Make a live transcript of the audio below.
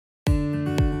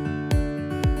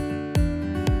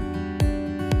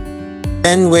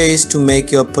10 ways to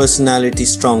make your personality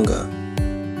stronger.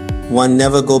 1.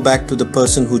 Never go back to the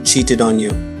person who cheated on you.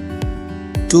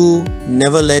 2.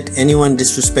 Never let anyone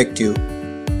disrespect you.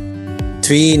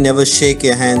 3. Never shake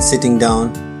your hand sitting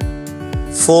down.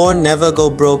 4. Never go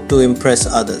broke to impress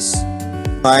others.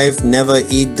 5. Never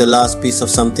eat the last piece of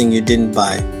something you didn't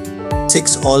buy.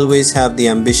 6. Always have the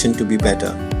ambition to be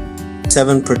better.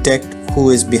 7. Protect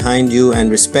who is behind you and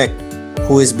respect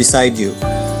who is beside you.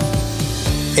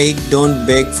 8. Don't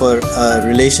beg for a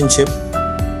relationship.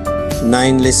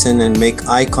 9. Listen and make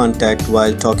eye contact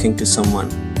while talking to someone.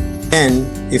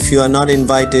 10. If you are not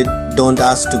invited, don't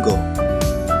ask to go.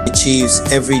 Achieves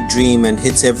every dream and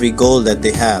hits every goal that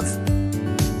they have.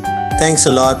 Thanks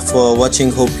a lot for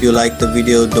watching. Hope you liked the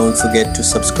video. Don't forget to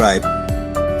subscribe.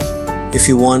 If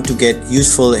you want to get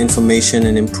useful information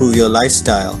and improve your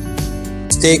lifestyle,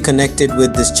 stay connected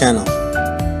with this channel.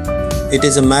 It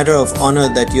is a matter of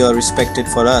honor that you are respected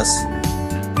for us.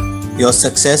 Your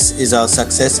success is our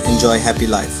success. Enjoy happy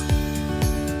life.